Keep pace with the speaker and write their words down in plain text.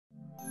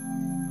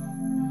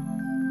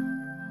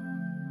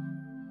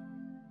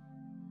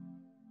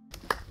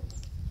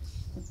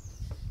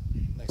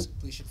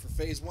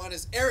phase one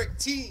is Eric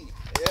T.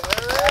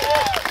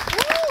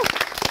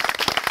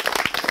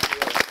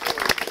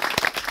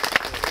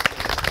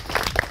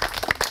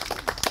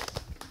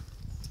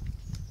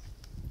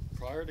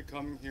 Prior to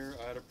coming here,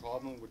 I had a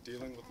problem with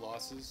dealing with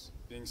losses,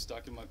 being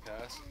stuck in my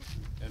past,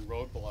 and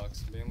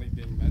roadblocks, mainly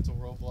being mental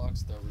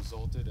roadblocks that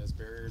resulted as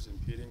barriers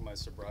impeding my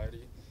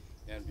sobriety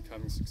and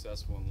becoming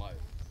successful in life.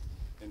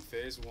 In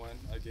phase one,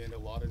 I gained a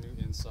lot of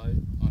new insight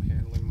on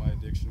handling my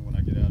addiction when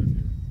I get out of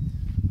here.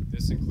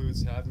 This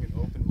includes having an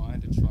open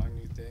mind to trying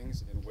new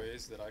things and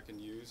ways that I can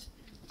use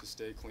to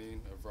stay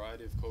clean, a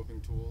variety of coping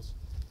tools,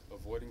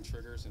 avoiding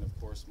triggers, and of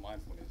course,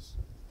 mindfulness.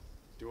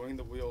 Doing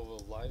the Wheel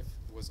of Life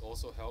was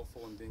also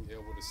helpful in being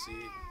able to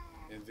see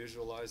and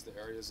visualize the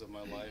areas of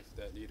my life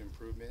that need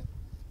improvement,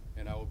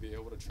 and I will be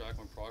able to track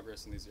my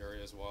progress in these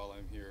areas while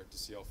I'm here to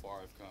see how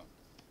far I've come.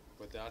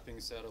 With that being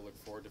said, I look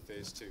forward to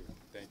phase two.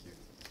 Thank you.